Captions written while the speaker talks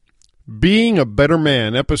Being a Better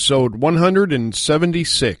Man, episode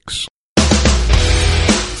 176.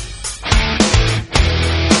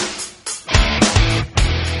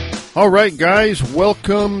 All right, guys,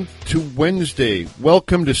 welcome to Wednesday.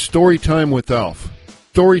 Welcome to Storytime with Alf.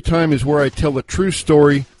 Storytime is where I tell a true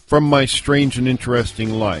story from my strange and interesting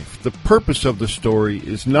life. The purpose of the story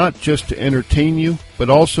is not just to entertain you, but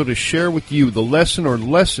also to share with you the lesson or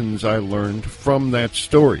lessons I learned from that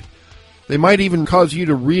story. They might even cause you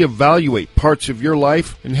to reevaluate parts of your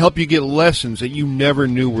life and help you get lessons that you never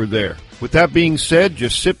knew were there. With that being said,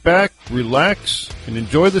 just sit back, relax, and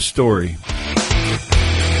enjoy the story.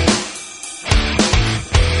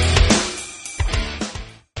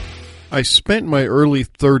 I spent my early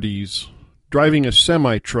 30s driving a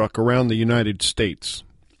semi-truck around the United States.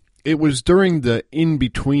 It was during the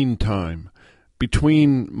in-between time,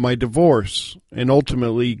 between my divorce and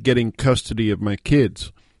ultimately getting custody of my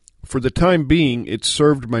kids. For the time being, it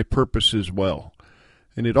served my purposes well,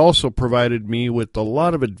 and it also provided me with a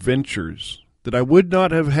lot of adventures that I would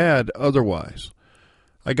not have had otherwise.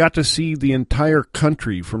 I got to see the entire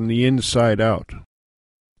country from the inside out.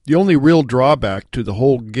 The only real drawback to the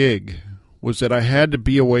whole gig was that I had to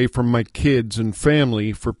be away from my kids and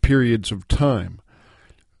family for periods of time.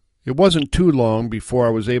 It wasn't too long before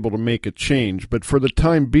I was able to make a change, but for the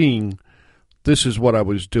time being, this is what I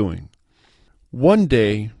was doing. One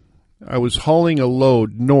day, I was hauling a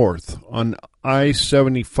load north on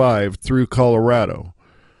I-75 through Colorado.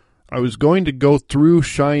 I was going to go through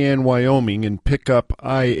Cheyenne, Wyoming, and pick up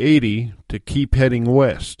I-80 to keep heading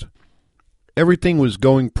west. Everything was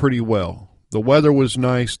going pretty well. The weather was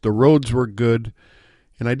nice, the roads were good,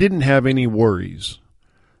 and I didn't have any worries.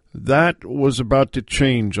 That was about to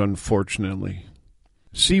change, unfortunately.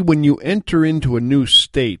 See, when you enter into a new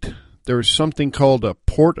state, there is something called a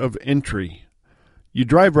port of entry. You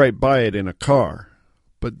drive right by it in a car,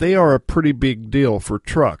 but they are a pretty big deal for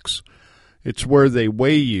trucks. It's where they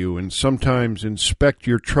weigh you and sometimes inspect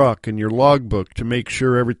your truck and your logbook to make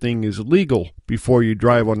sure everything is legal before you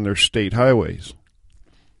drive on their state highways.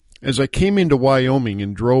 As I came into Wyoming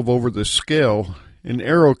and drove over the scale, an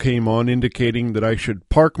arrow came on indicating that I should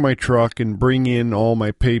park my truck and bring in all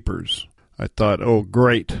my papers. I thought, oh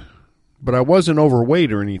great, but I wasn't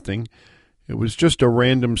overweight or anything. It was just a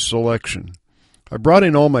random selection. I brought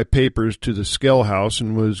in all my papers to the scale house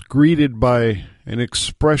and was greeted by an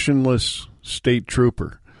expressionless state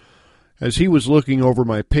trooper. As he was looking over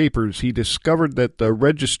my papers, he discovered that the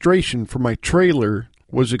registration for my trailer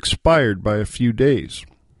was expired by a few days.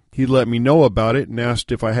 He let me know about it and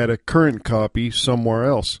asked if I had a current copy somewhere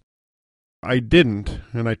else. I didn't,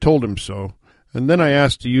 and I told him so, and then I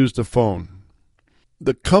asked to use the phone.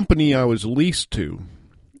 The company I was leased to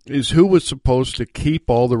is who was supposed to keep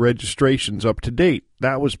all the registrations up to date.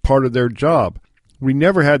 That was part of their job. We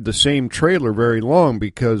never had the same trailer very long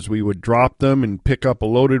because we would drop them and pick up a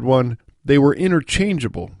loaded one. They were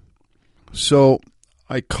interchangeable. So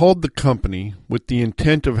I called the company with the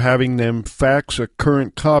intent of having them fax a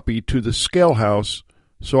current copy to the scale house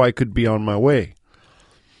so I could be on my way.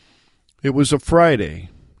 It was a Friday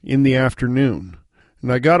in the afternoon,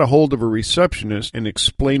 and I got a hold of a receptionist and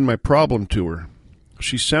explained my problem to her.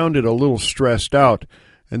 She sounded a little stressed out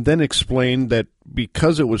and then explained that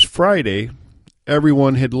because it was Friday,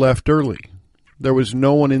 everyone had left early. There was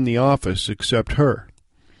no one in the office except her.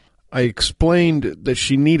 I explained that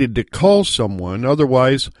she needed to call someone,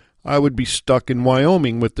 otherwise I would be stuck in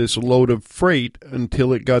Wyoming with this load of freight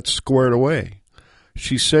until it got squared away.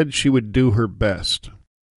 She said she would do her best.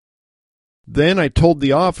 Then I told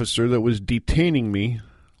the officer that was detaining me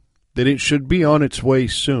that it should be on its way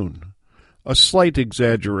soon. A slight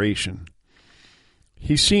exaggeration.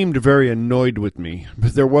 He seemed very annoyed with me,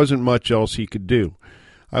 but there wasn't much else he could do.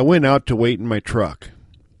 I went out to wait in my truck.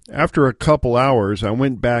 After a couple hours, I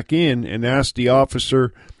went back in and asked the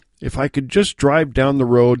officer if I could just drive down the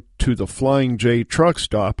road to the Flying J truck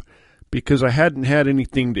stop because I hadn't had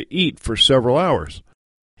anything to eat for several hours.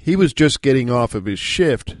 He was just getting off of his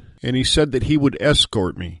shift, and he said that he would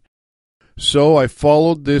escort me. So I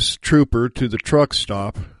followed this trooper to the truck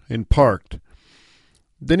stop and parked.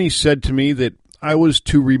 Then he said to me that I was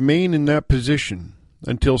to remain in that position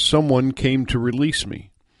until someone came to release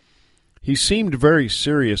me. He seemed very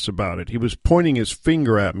serious about it. He was pointing his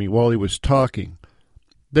finger at me while he was talking.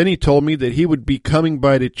 Then he told me that he would be coming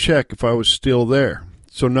by to check if I was still there,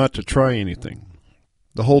 so not to try anything.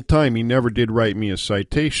 The whole time he never did write me a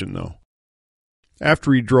citation, though.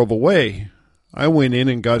 After he drove away, I went in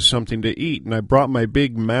and got something to eat, and I brought my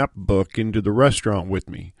big map book into the restaurant with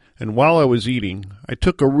me. And while I was eating, I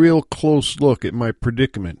took a real close look at my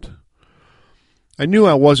predicament. I knew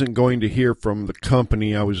I wasn't going to hear from the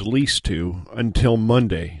company I was leased to until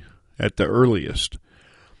Monday, at the earliest.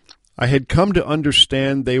 I had come to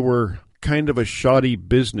understand they were kind of a shoddy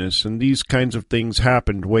business, and these kinds of things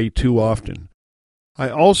happened way too often. I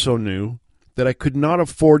also knew that I could not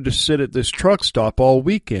afford to sit at this truck stop all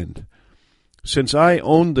weekend. Since I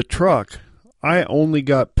owned the truck, I only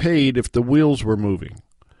got paid if the wheels were moving.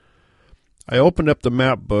 I opened up the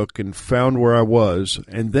map book and found where I was,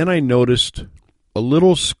 and then I noticed a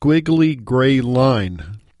little squiggly gray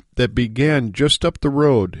line that began just up the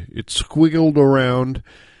road. It squiggled around,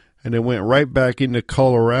 and it went right back into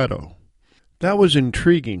Colorado. That was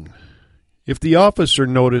intriguing. If the officer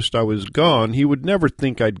noticed I was gone, he would never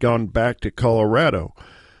think I'd gone back to Colorado.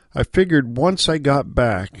 I figured once I got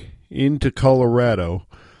back into Colorado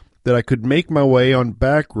that I could make my way on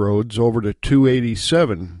back roads over to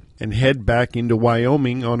 287 and head back into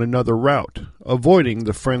Wyoming on another route, avoiding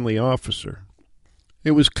the friendly officer.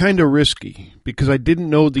 It was kind of risky, because I didn't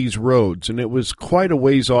know these roads, and it was quite a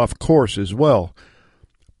ways off course as well.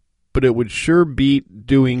 But it would sure beat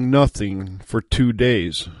doing nothing for 2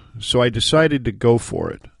 days, so I decided to go for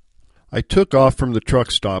it. I took off from the truck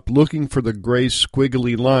stop, looking for the gray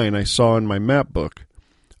squiggly line I saw in my map book.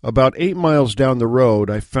 About 8 miles down the road,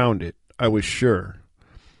 I found it, I was sure.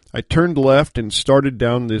 I turned left and started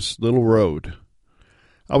down this little road.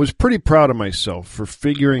 I was pretty proud of myself for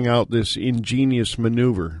figuring out this ingenious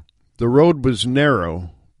maneuver. The road was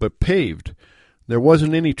narrow, but paved. There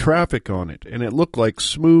wasn't any traffic on it, and it looked like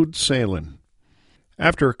smooth sailing.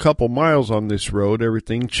 After a couple miles on this road,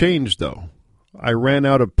 everything changed, though. I ran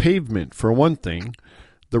out of pavement, for one thing.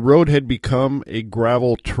 The road had become a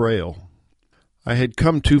gravel trail. I had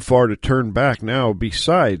come too far to turn back now.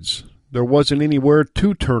 Besides, there wasn't anywhere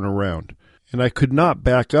to turn around, and I could not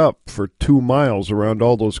back up for 2 miles around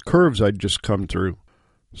all those curves I'd just come through.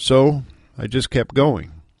 So I just kept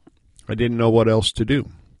going. I didn't know what else to do.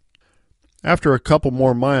 After a couple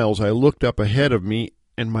more miles, I looked up ahead of me,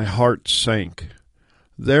 and my heart sank.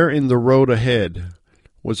 There in the road ahead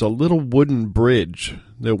was a little wooden bridge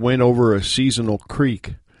that went over a seasonal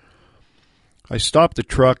creek. I stopped the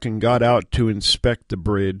truck and got out to inspect the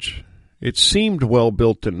bridge. It seemed well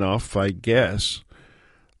built enough, I guess.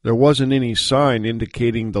 There wasn't any sign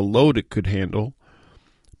indicating the load it could handle.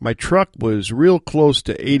 My truck was real close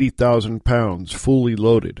to 80,000 pounds, fully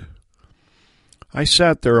loaded. I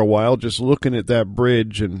sat there a while just looking at that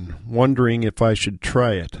bridge and wondering if I should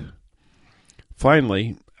try it.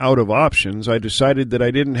 Finally, out of options, I decided that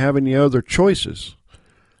I didn't have any other choices.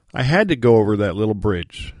 I had to go over that little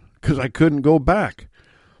bridge, because I couldn't go back.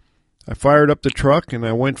 I fired up the truck and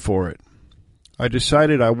I went for it. I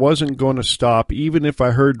decided I wasn't going to stop even if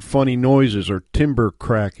I heard funny noises or timber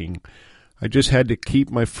cracking. I just had to keep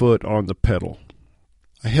my foot on the pedal.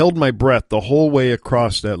 I held my breath the whole way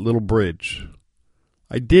across that little bridge.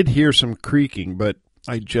 I did hear some creaking, but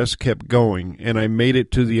I just kept going, and I made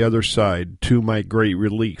it to the other side, to my great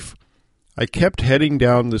relief. I kept heading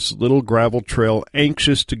down this little gravel trail,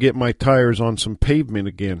 anxious to get my tires on some pavement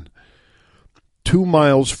again. 2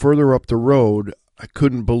 miles further up the road, I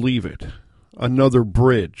couldn't believe it. Another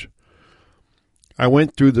bridge. I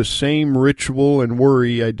went through the same ritual and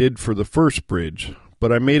worry I did for the first bridge,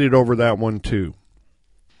 but I made it over that one too.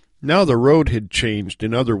 Now the road had changed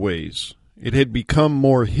in other ways. It had become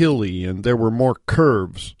more hilly, and there were more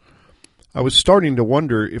curves. I was starting to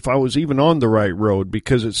wonder if I was even on the right road,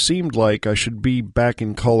 because it seemed like I should be back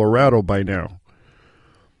in Colorado by now.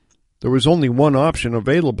 There was only one option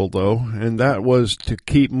available, though, and that was to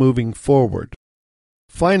keep moving forward.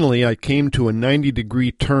 Finally, I came to a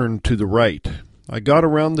 90-degree turn to the right. I got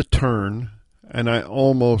around the turn, and I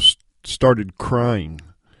almost started crying.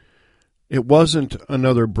 It wasn't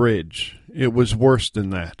another bridge. It was worse than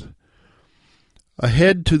that.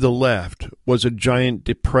 Ahead to the left was a giant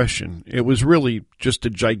depression. It was really just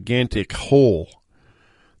a gigantic hole.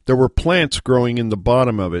 There were plants growing in the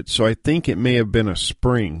bottom of it, so I think it may have been a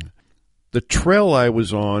spring. The trail I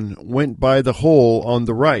was on went by the hole on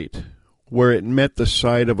the right, where it met the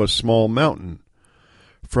side of a small mountain.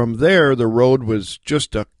 From there, the road was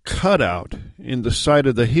just a cutout in the side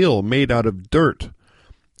of the hill made out of dirt.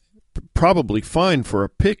 Probably fine for a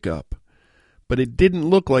pickup, but it didn't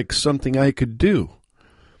look like something I could do.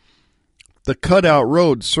 The cutout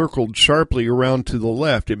road circled sharply around to the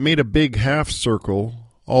left. It made a big half circle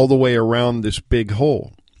all the way around this big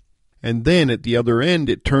hole. And then at the other end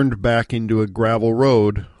it turned back into a gravel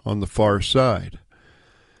road on the far side.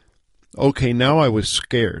 Okay, now I was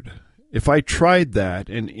scared. If I tried that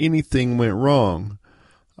and anything went wrong,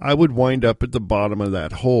 I would wind up at the bottom of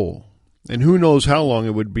that hole. And who knows how long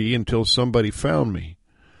it would be until somebody found me.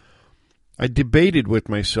 I debated with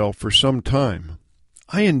myself for some time.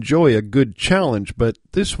 I enjoy a good challenge, but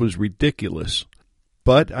this was ridiculous.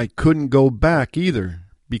 But I couldn't go back either,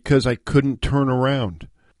 because I couldn't turn around.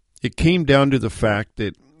 It came down to the fact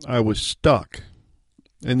that I was stuck.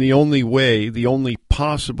 And the only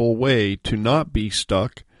possible way to not be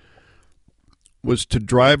stuck was to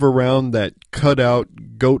drive around that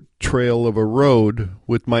cut-out goat trail of a road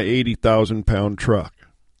with my 80,000-pound truck.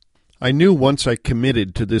 I knew once I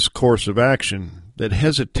committed to this course of action that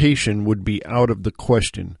hesitation would be out of the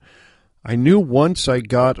question. I knew once I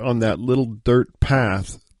got on that little dirt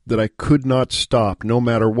path that I could not stop no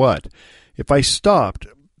matter what. If I stopped,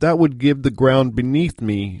 that would give the ground beneath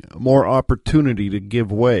me more opportunity to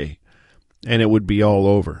give way, and it would be all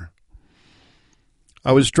over.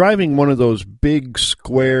 I was driving one of those big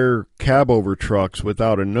square cab-over trucks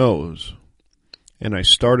without a nose, and I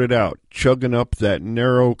started out chugging up that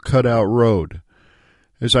narrow cutout road.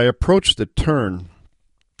 As I approached the turn,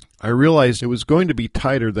 I realized it was going to be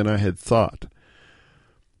tighter than I had thought.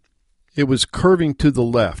 It was curving to the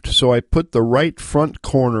left, so I put the right front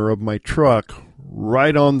corner of my truck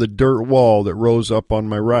right on the dirt wall that rose up on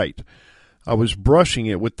my right. I was brushing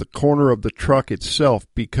it with the corner of the truck itself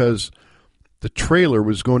because the trailer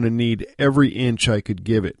was going to need every inch I could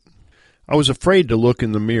give it. I was afraid to look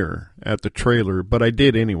in the mirror at the trailer, but I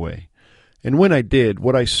did anyway. And when I did,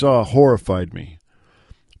 what I saw horrified me.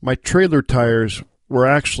 My trailer tires were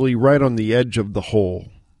actually right on the edge of the hole.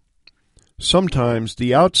 Sometimes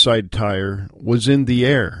the outside tire was in the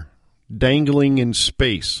air, dangling in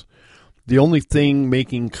space. The only thing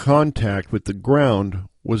making contact with the ground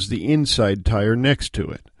was the inside tire next to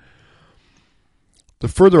it. The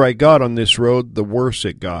further I got on this road, the worse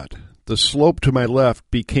it got. The slope to my left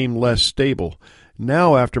became less stable.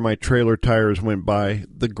 Now, after my trailer tires went by,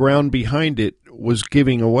 the ground behind it was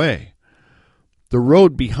giving away. The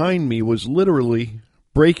road behind me was literally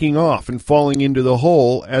breaking off and falling into the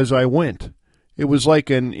hole as I went. It was like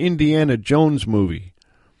an Indiana Jones movie.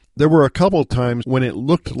 There were a couple times when it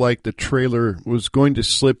looked like the trailer was going to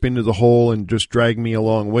slip into the hole and just drag me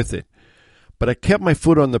along with it. But I kept my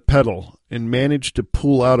foot on the pedal and managed to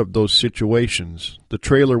pull out of those situations. The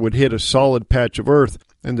trailer would hit a solid patch of earth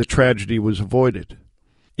and the tragedy was avoided.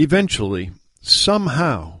 Eventually,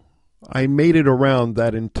 somehow, I made it around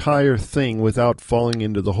that entire thing without falling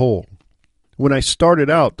into the hole. When I started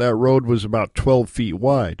out, that road was about 12 feet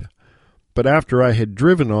wide. But after I had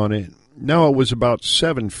driven on it, now it was about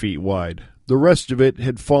 7 feet wide. The rest of it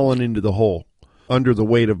had fallen into the hole, under the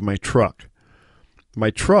weight of my truck.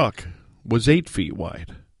 My truck was 8 feet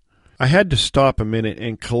wide. I had to stop a minute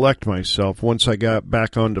and collect myself once I got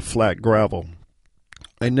back onto flat gravel.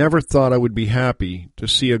 I never thought I would be happy to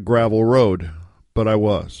see a gravel road, but I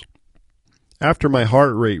was. After my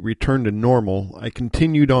heart rate returned to normal, I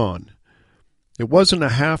continued on. It wasn't a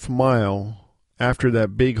half mile after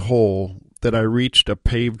that big hole that I reached a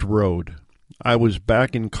paved road. I was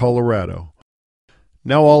back in Colorado.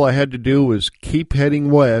 Now all I had to do was keep heading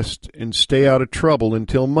west and stay out of trouble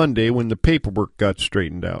until Monday when the paperwork got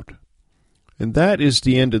straightened out. And that is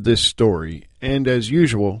the end of this story, and as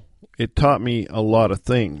usual, it taught me a lot of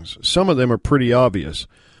things. Some of them are pretty obvious,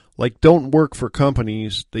 like don't work for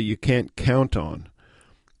companies that you can't count on.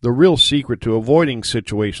 The real secret to avoiding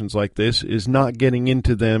situations like this is not getting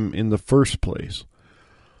into them in the first place.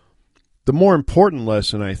 The more important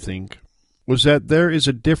lesson, I think, was that there is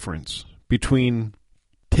a difference between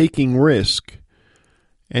taking risk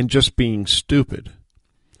and just being stupid.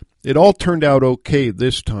 It all turned out okay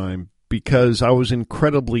this time because I was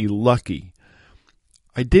incredibly lucky.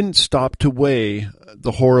 I didn't stop to weigh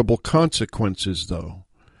the horrible consequences, though.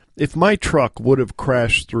 If my truck would have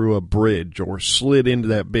crashed through a bridge or slid into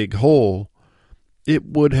that big hole, it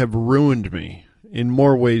would have ruined me in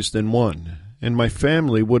more ways than one, and my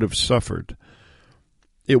family would have suffered.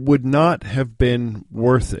 It would not have been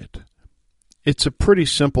worth it. It's a pretty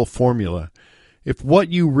simple formula. If what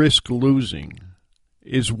you risk losing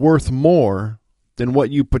is worth more than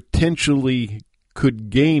what you potentially could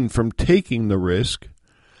gain from taking the risk,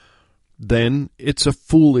 then it's a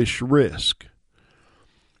foolish risk.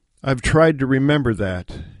 I've tried to remember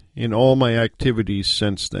that in all my activities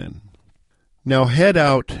since then. Now head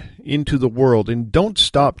out into the world and don't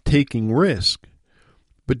stop taking risk,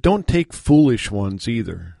 but don't take foolish ones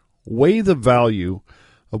either. Weigh the value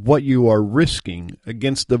of what you are risking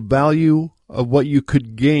against the value of what you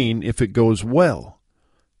could gain if it goes well,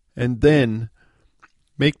 and then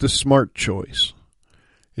make the smart choice.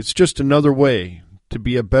 It's just another way to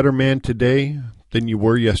be a better man today than you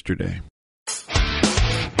were yesterday.